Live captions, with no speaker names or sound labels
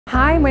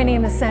Hi, my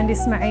name is Sandi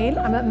Maki.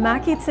 I'm at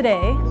Maki today.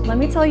 Let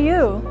me tell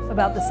you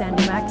about the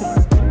Sandi Maki.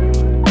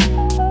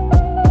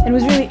 It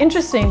was really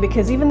interesting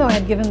because even though I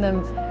had given them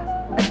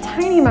a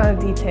tiny amount of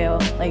detail,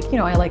 like,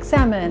 I like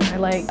salmon, I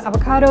like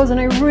avocados, and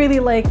I really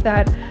like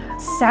that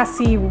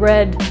sassy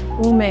red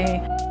ume,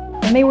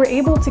 and they were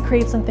able to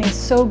create something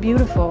so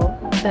beautiful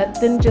that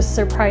didn't just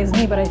surprise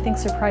me, but I think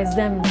surprised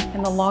them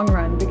in the long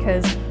run,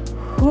 because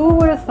who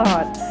would have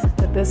thought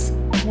that this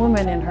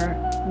woman in her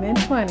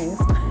mid-20s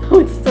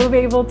would still be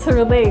able to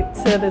relate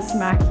to this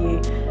Maki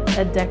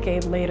a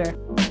decade later.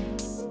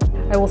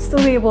 I will still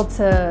be able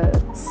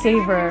to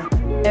savor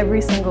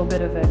every single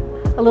bit of it.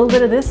 A little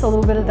bit of this, a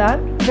little bit of that,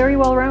 very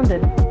well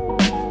rounded.